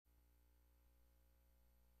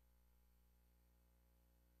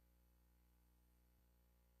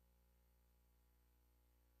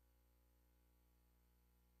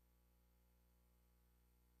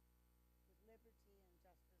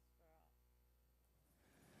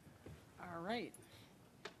right.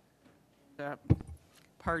 Uh,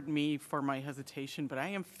 Pardon me for my hesitation, but I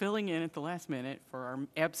am filling in at the last minute for our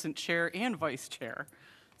absent chair and vice chair.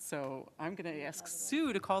 So I'm going to ask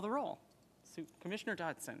Sue to call the roll. Sue, Commissioner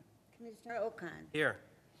Dodson. Commissioner Okan. Here.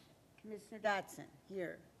 Commissioner Dotson,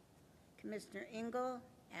 here. Commissioner Engel,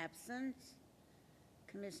 absent.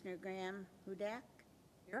 Commissioner Graham Hudak.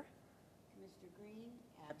 Here. Commissioner Green,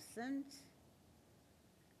 absent.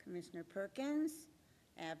 Commissioner Perkins,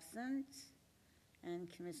 absent. And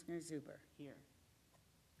Commissioner Zuber. Here.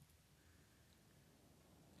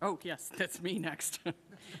 Oh, yes, that's me next.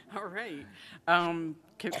 All right.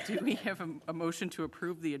 Do we have a motion to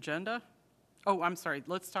approve the agenda? Oh, I'm sorry,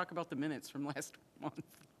 let's talk about the minutes from last month.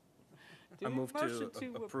 Do I we have move a motion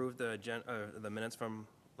to approve the minutes from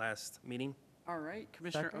last meeting. All right,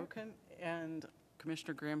 Commissioner Second. Oken and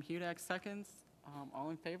Commissioner Graham Hudak seconds. All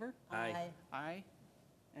in favor? Aye. Aye.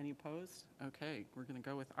 Any opposed? Okay, we're going to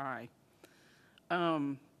go with aye.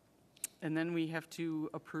 And then we have to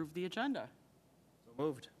approve the agenda. So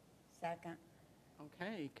moved. Second.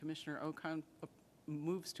 Okay, Commissioner Okan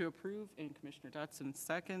moves to approve and Commissioner Dotson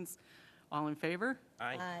seconds. All in favor?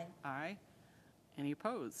 Aye. Aye. Any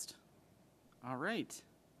opposed? All right.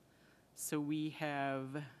 So we have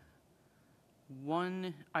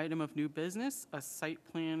one item of new business, a site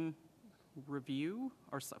plan review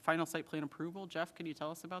or final site plan approval. Jeff, can you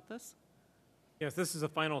tell us about this? Yes, this is a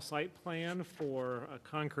final site plan for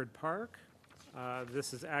Concord Park.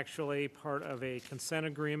 This is actually part of a consent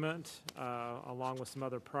agreement along with some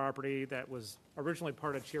other property that was originally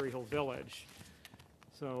part of Cherry Hill Village.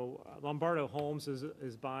 So Lombardo Homes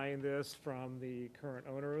is buying this from the current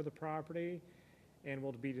owner of the property and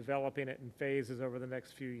will be developing it in phases over the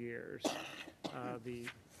next few years. The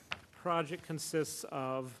project consists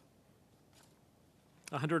of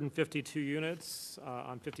 152 units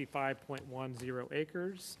on 55.10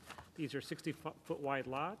 acres. These are 60-foot wide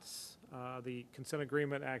lots. The consent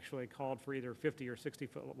agreement actually called for either 50 or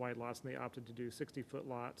 60-foot wide lots, and they opted to do 60-foot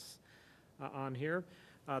lots on here.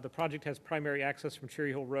 The project has primary access from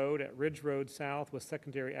Cherry Hill Road at Ridge Road South with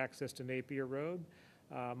secondary access to Napier Road.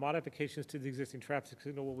 Modifications to the existing traffic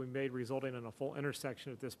signal will be made, resulting in a full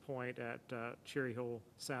intersection at this point at Cherry Hill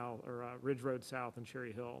South, or Ridge Road South and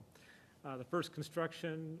Cherry Hill. The first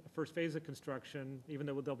phase of construction, even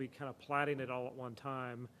though they'll be kind of platting it all at one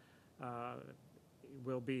time,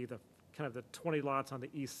 will be the 20 lots on the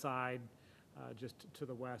east side, just to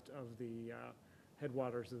the west of the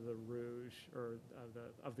headwaters of the Rouge, or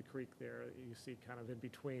of the creek there. You see kind of in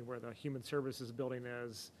between where the Human Services building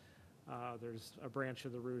is. There's a branch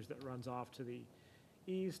of the Rouge that runs off to the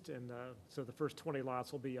east, and so the first 20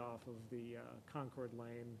 lots will be off of the Concord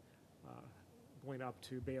Lane, going up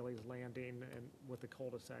to Bailey's Landing, and with the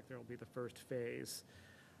cul-de-sac, there will be the first phase.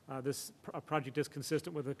 This project is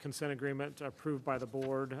consistent with a consent agreement approved by the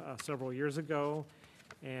board several years ago,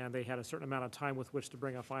 and they had a certain amount of time with which to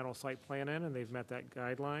bring a final site plan in, and they've met that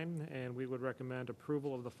guideline, and we would recommend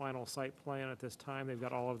approval of the final site plan at this time. They've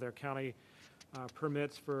got all of their county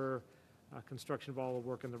permits for construction of all the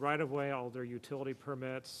work in the right-of-way, all of their utility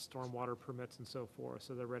permits, stormwater permits, and so forth,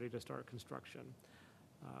 so they're ready to start construction.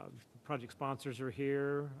 Project sponsors are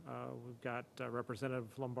here. We've got Representative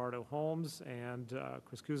Lombardo Holmes and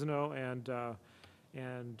Chris Cousineau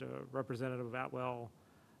and Representative Atwell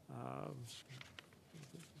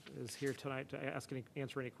is here tonight to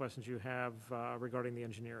answer any questions you have regarding the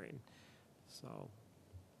engineering. So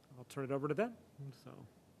I'll turn it over to them. So,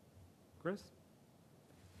 Chris?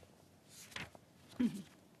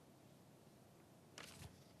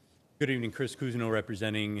 Good evening, Chris Cousineau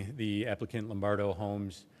representing the applicant Lombardo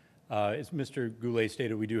Homes. As Mr. Goulet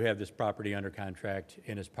stated, we do have this property under contract,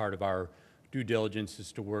 and as part of our due diligence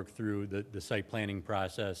is to work through the site planning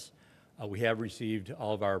process. We have received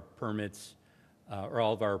all of our permits, or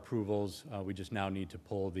all of our approvals. We just now need to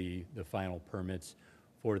pull the final permits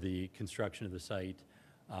for the construction of the site.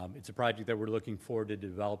 It's a project that we're looking forward to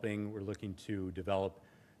developing. We're looking to develop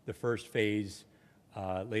the first phase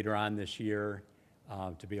later on this year,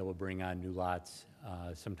 to be able to bring on new lots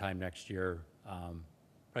sometime next year,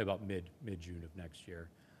 probably about mid-June of next year.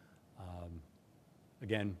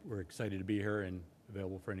 Again, we're excited to be here and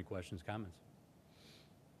available for any questions, comments.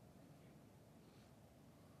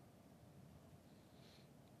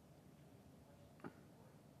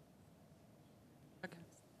 Okay.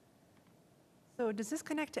 So does this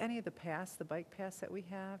connect to any of the paths, the bike paths that we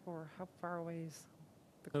have, or how far away is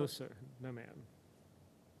the? No, sir. No, ma'am.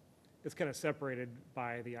 It's kind of separated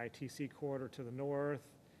by the ITC corridor to the north.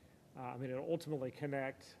 I mean, it'll ultimately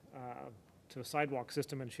connect to a sidewalk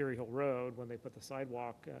system in Cherry Hill Road when they put the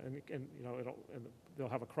sidewalk, and you know, they'll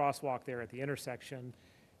have a crosswalk there at the intersection,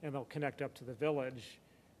 and they'll connect up to the village.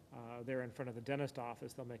 There in front of the dentist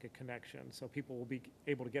office, they'll make a connection. So people will be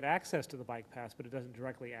able to get access to the bike paths, but it doesn't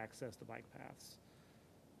directly access the bike paths.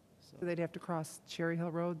 So they'd have to cross Cherry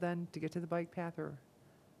Hill Road then to get to the bike path, or?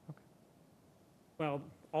 Well,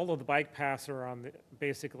 all of the bike paths are on the,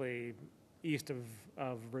 basically east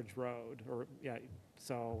of Ridge Road, or, yeah,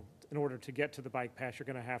 so in order to get to the bike path, you're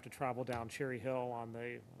gonna have to travel down Cherry Hill on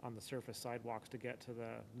the surface sidewalks to get to the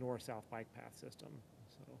north-south bike path system,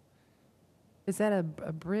 so. Is that a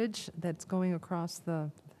bridge that's going across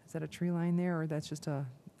is that a tree line there, or that's just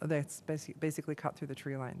that's basically cut through the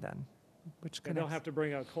tree line then? Which And they'll connects? have to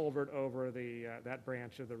bring a culvert over that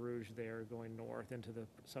branch of the Rouge there going north into the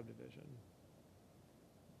subdivision.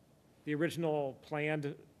 The original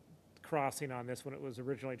planned crossing on this, when it was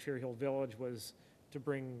originally Cherry Hill Village, was to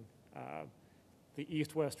bring the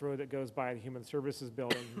east-west road that goes by the Human Services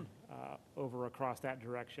Building over across that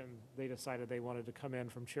direction. They decided they wanted to come in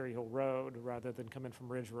from Cherry Hill Road rather than come in from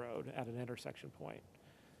Ridge Road at an intersection point.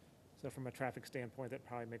 So from a traffic standpoint, that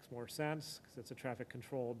probably makes more sense, because it's a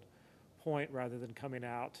traffic-controlled point rather than coming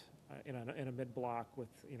out in a mid-block with,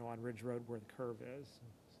 on Ridge Road where the curve is,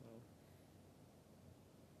 so.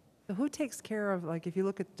 So who takes care of, like, if you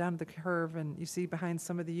look down at the curve and you see behind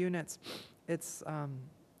some of the units, it's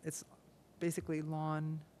basically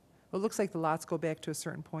lawn. Well, it looks like the lots go back to a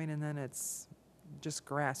certain point and then it's just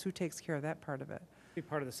grass. Who takes care of that part of it? Be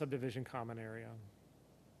part of the subdivision common area.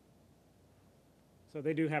 So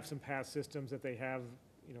they do have some path systems that they have,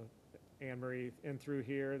 Anne Marie in through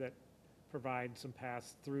here that provide some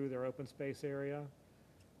paths through their open space area.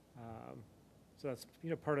 So that's,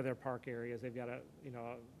 part of their park areas. They've got a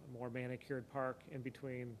more manicured park in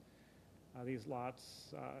between these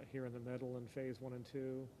lots here in the middle in phase 1 and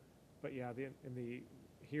 2. But yeah,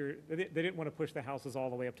 here, they didn't want to push the houses all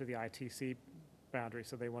the way up to the ITC boundary,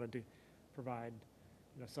 so they wanted to provide,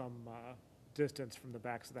 some distance from the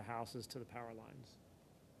backs of the houses to the power lines.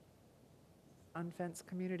 Unfenced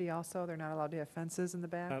community also? They're not allowed to have fences in the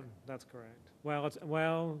back? That's correct.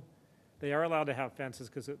 Well, they are allowed to have fences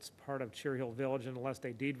because it's part of Cherry Hill Village, and unless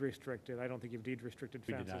they deed restricted, I don't think you've deed restricted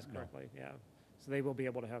We did fences not, no. correctly. Yeah, so they will be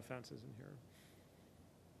able to have fences in here.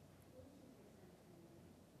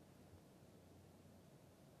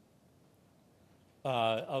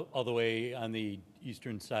 All the way on the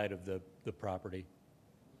eastern side of the property.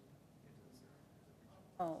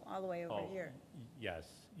 Oh, all the way over Oh, here. Yes,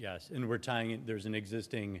 yes, and we're tying in, there's an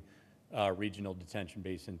existing regional detention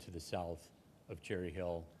basin to the south of Cherry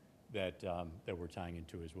Hill that we're tying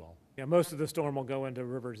into as well. Yeah, most of the storm will go into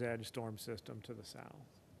River's Edge storm system to the south.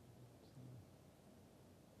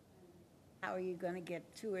 How are you going to get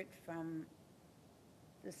to it from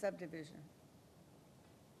the subdivision?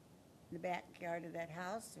 The backyard of that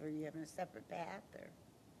house, or are you having a separate path, or?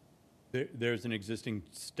 There's an existing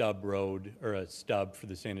stub road, or a stub for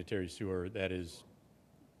the sanitary sewer that is,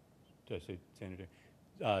 did I say sanitary?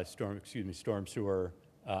 Storm sewer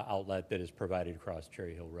outlet that is provided across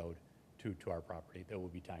Cherry Hill Road to our property that we'll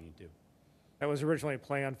be tying into. That was originally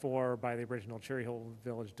planned for by the original Cherry Hill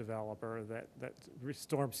Village developer, that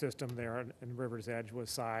storm system there in River's Edge was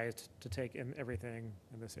sized to take in everything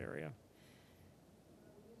in this area.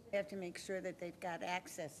 They have to make sure that they've got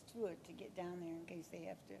access to it to get down there in case they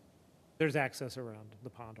have to. There's access around the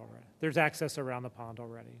pond already. There's access around the pond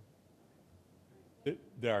already.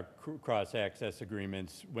 There are cross-access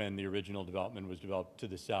agreements when the original development was developed to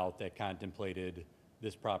the south that contemplated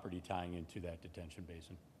this property tying into that detention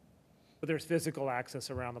basin. But there's physical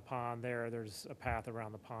access around the pond there. There's a path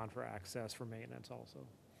around the pond for access for maintenance also.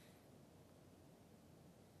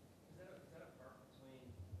 Is that a park between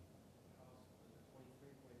house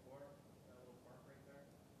 23, 24, that little park right there?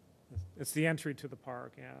 It's the entry to the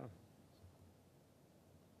park, yeah.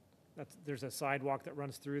 There's a sidewalk that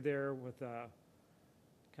runs through there with a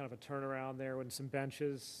kind of a turnaround there and some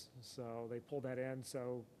benches. So they pulled that in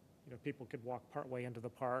so, people could walk partway into the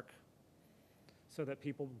park, so that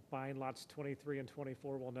people buying lots 23 and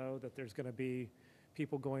 24 will know that there's going to be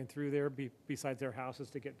people going through there besides their houses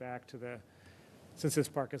to get back to since this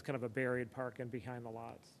park is kind of a buried park in behind the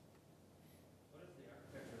lots. What is the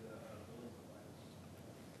architecture of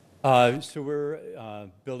the building like? So we're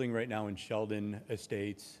building right now in Sheldon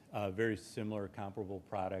Estates, very similar, comparable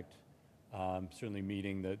product, certainly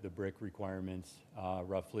meeting the brick requirements,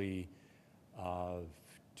 roughly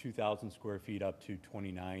 2,000 square feet up to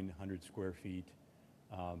 2,900 square feet.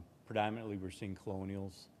 Predominantly, we're seeing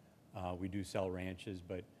colonials. We do sell ranches,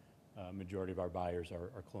 but majority of our buyers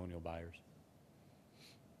are colonial buyers.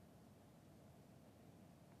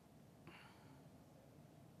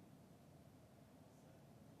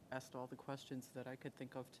 asked all the questions that I could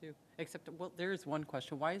think of too. Except, well, there is one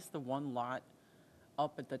question. Why is the one lot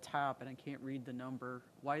up at the top, and I can't read the number,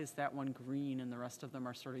 why is that one green and the rest of them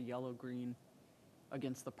are sort of yellow-green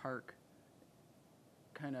against the park?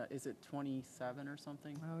 Kind of, is it 27 or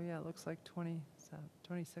something? Oh, yeah, it looks like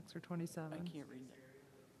 26 or 27. I can't read that.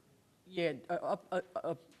 Yeah,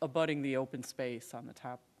 abutting the open space on the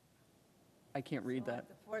top. I can't read that.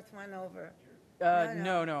 The fourth one over.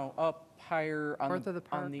 No, up higher North of the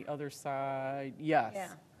on park? the other side, yes. Yeah.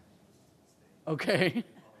 Okay,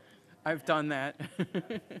 I've done that.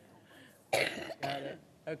 Got it,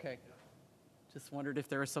 okay. Just wondered if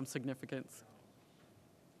there was some significance.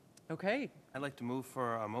 Okay, I'd like to move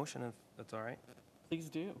for a motion, if that's all right. please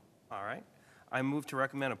do. All right. I move to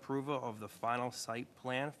recommend approval of the final site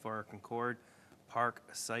plan for Concord Park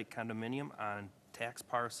Site Condominium on tax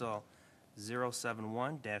parcel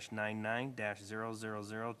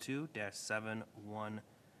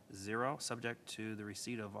 071-99-0002-710, subject to the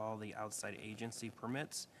receipt of all the outside agency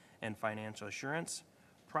permits and financial assurance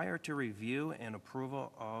prior to review and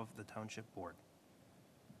approval of the Township Board.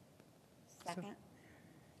 Second?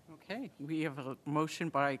 Okay, we have a motion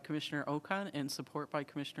by Commissioner Okon and support by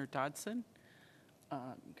Commissioner Dodson.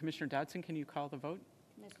 Commissioner Dodson, can you call the vote?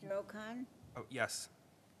 Mr. Okon? Oh, yes.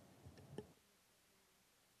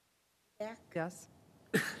 Beck? Yes?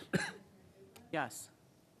 Yes.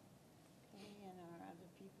 Okay, and our other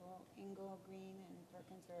people, Engel, Green, and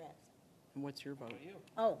Perkins are absent. And what's your vote?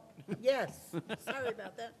 Oh, yes. Sorry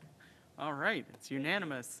about that. All right, it's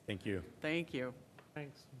unanimous. Thank you. Thank you.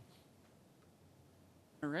 Thanks.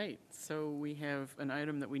 All right, so we have an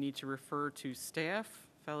item that we need to refer to staff,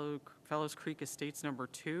 Fellows Creek Estates number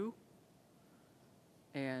 2.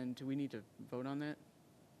 And do we need to vote on that?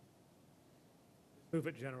 Move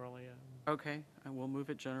it generally, Okay, I will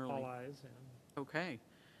move it generally. all ayes, and Okay.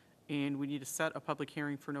 And we need to set a public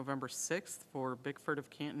hearing for November 6th for Bickford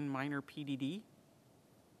of Canton minor PDD.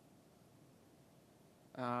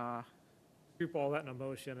 group all that in a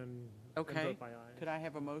motion and Okay. vote by ayes. Could I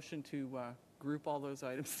have a motion to group all those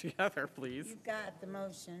items together, please? You got the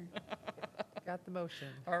motion. Got the motion.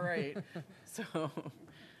 All right, so,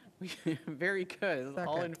 very good.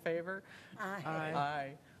 All in Second. favor?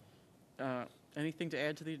 Aye. Aye. Anything to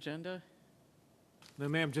add to the agenda? No,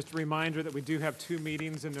 ma'am, just a reminder that we do have 2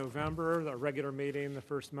 meetings in November, the regular meeting, the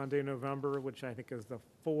first Monday in November, which I think is the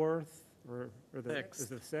 4th, or the, Sixth. is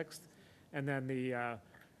the 6th? And then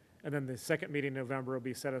the second meeting in November will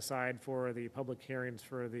be set aside for the public hearings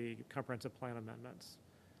for the comprehensive plan amendments.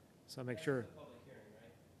 So make sure.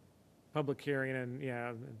 Public hearing, and, yeah,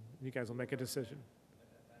 and you guys will make a decision.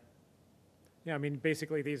 Yeah, I mean,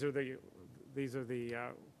 basically, these are the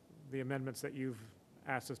amendments that you've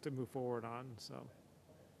asked us to move forward on, so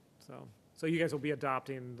you guys will be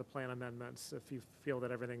adopting the plan amendments if you feel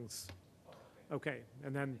that everything's okay.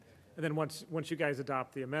 And then once you guys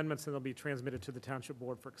adopt the amendments, then they'll be transmitted to the Township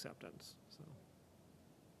Board for acceptance, so.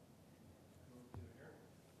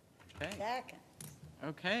 Okay, Second.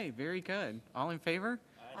 okay, very good. All in favor?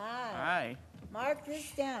 Aye. Aye. Mark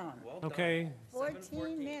this down. Well done. Okay.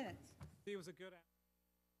 14 minutes. It was a good.